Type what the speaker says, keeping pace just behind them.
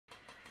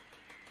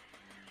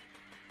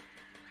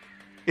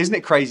Isn't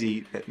it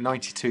crazy that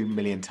 92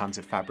 million tonnes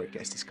of fabric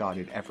gets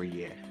discarded every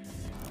year?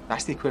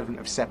 That's the equivalent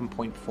of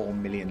 7.4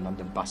 million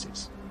London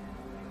buses.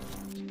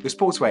 The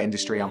sportswear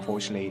industry,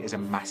 unfortunately, is a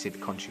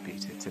massive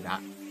contributor to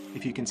that.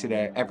 If you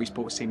consider every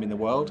sports team in the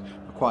world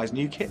requires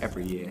new kit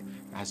every year,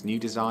 it has new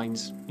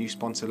designs, new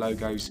sponsor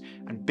logos,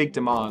 and big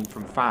demand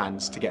from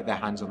fans to get their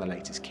hands on the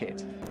latest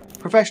kit.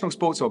 Professional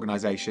sports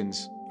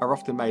organisations are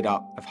often made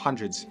up of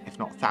hundreds, if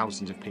not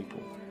thousands of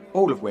people,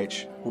 all of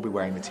which will be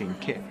wearing the team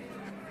kit.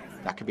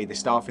 That could be the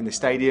staff in the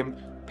stadium,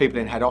 people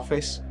in head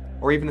office,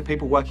 or even the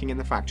people working in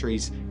the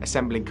factories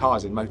assembling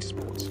cars in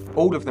motorsports.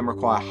 All of them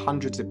require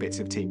hundreds of bits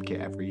of team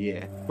kit every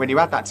year. When you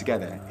add that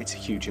together, it's a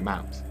huge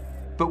amount.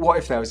 But what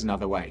if there was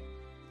another way?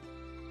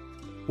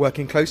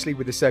 Working closely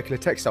with the Circular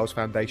Textiles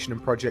Foundation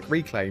and Project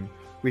Reclaim,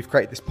 we've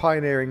created this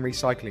pioneering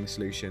recycling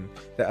solution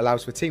that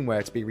allows for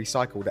teamwear to be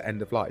recycled at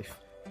end of life,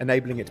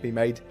 enabling it to be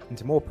made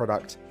into more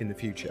product in the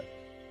future.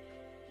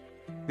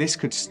 This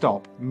could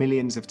stop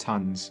millions of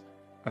tonnes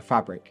of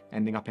fabric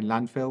ending up in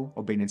landfill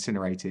or being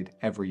incinerated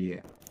every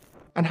year.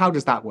 And how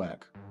does that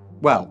work?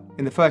 Well,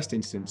 in the first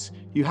instance,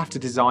 you have to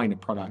design a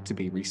product to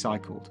be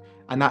recycled,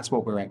 and that's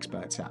what we're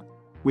experts at.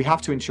 We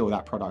have to ensure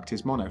that product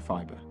is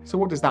monofibre. So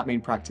what does that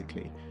mean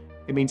practically?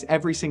 It means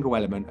every single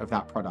element of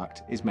that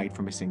product is made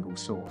from a single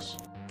source.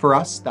 For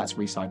us, that's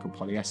recycled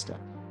polyester.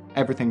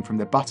 Everything from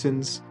the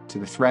buttons, to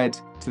the thread,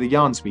 to the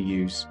yarns we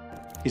use,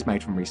 is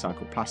made from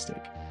recycled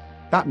plastic.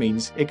 That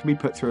means it can be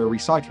put through a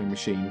recycling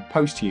machine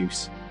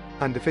post-use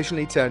and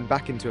efficiently turned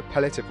back into a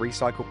pellet of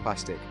recycled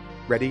plastic,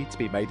 ready to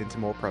be made into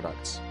more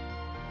products.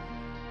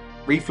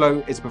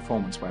 Reflo is a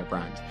performance wear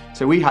brand,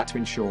 so we had to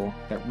ensure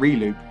that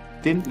Reloop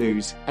didn't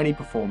lose any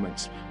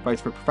performance,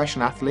 both for a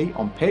professional athlete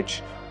on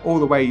pitch, all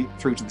the way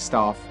through to the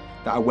staff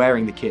that are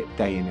wearing the kit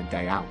day in and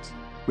day out.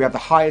 We have the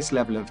highest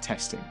level of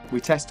testing.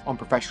 We test on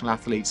professional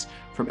athletes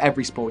from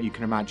every sport you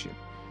can imagine.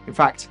 In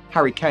fact,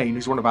 Harry Kane,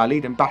 who's one of our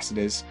lead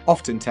ambassadors,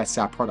 often tests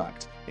our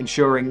product,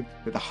 ensuring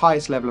that the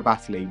highest level of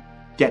athlete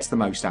gets the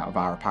most out of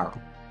our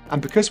apparel.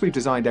 And because we've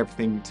designed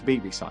everything to be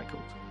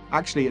recycled,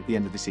 actually at the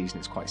end of the season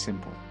it's quite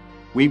simple.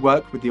 We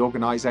work with the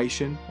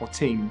organisation or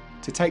team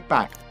to take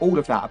back all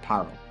of that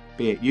apparel,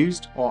 be it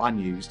used or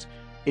unused,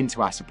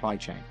 into our supply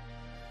chain.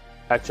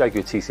 At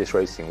Jaguar TCS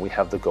Racing, we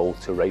have the goal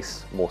to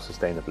race more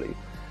sustainably.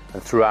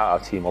 And throughout our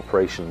team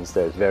operations,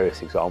 there's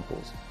various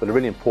examples. But a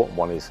really important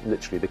one is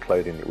literally the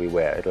clothing that we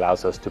wear. It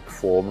allows us to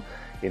perform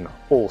in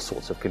all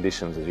sorts of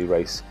conditions as we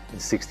race in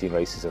 16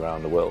 races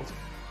around the world.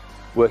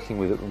 Working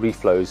with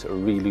Reflo's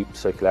Reloop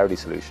circularity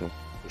solution,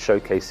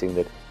 showcasing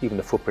that even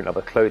the footprint of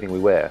the clothing we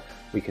wear,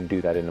 we can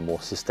do that in a more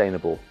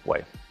sustainable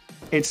way.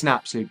 It's an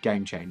absolute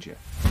game changer.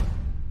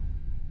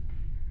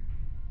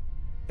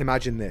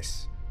 Imagine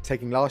this,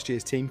 taking last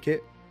year's team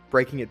kit,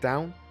 breaking it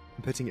down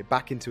and putting it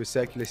back into a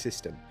circular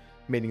system,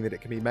 meaning that it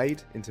can be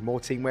made into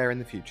more teamwear in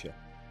the future.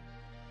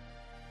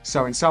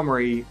 So in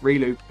summary,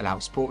 Reloop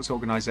allows sports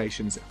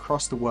organisations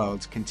across the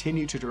world to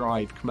continue to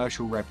derive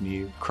commercial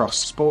revenue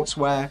across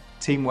sportswear,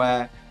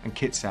 teamwear and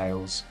kit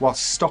sales,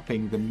 whilst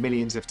stopping the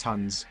millions of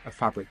tonnes of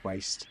fabric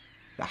waste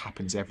that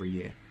happens every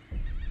year.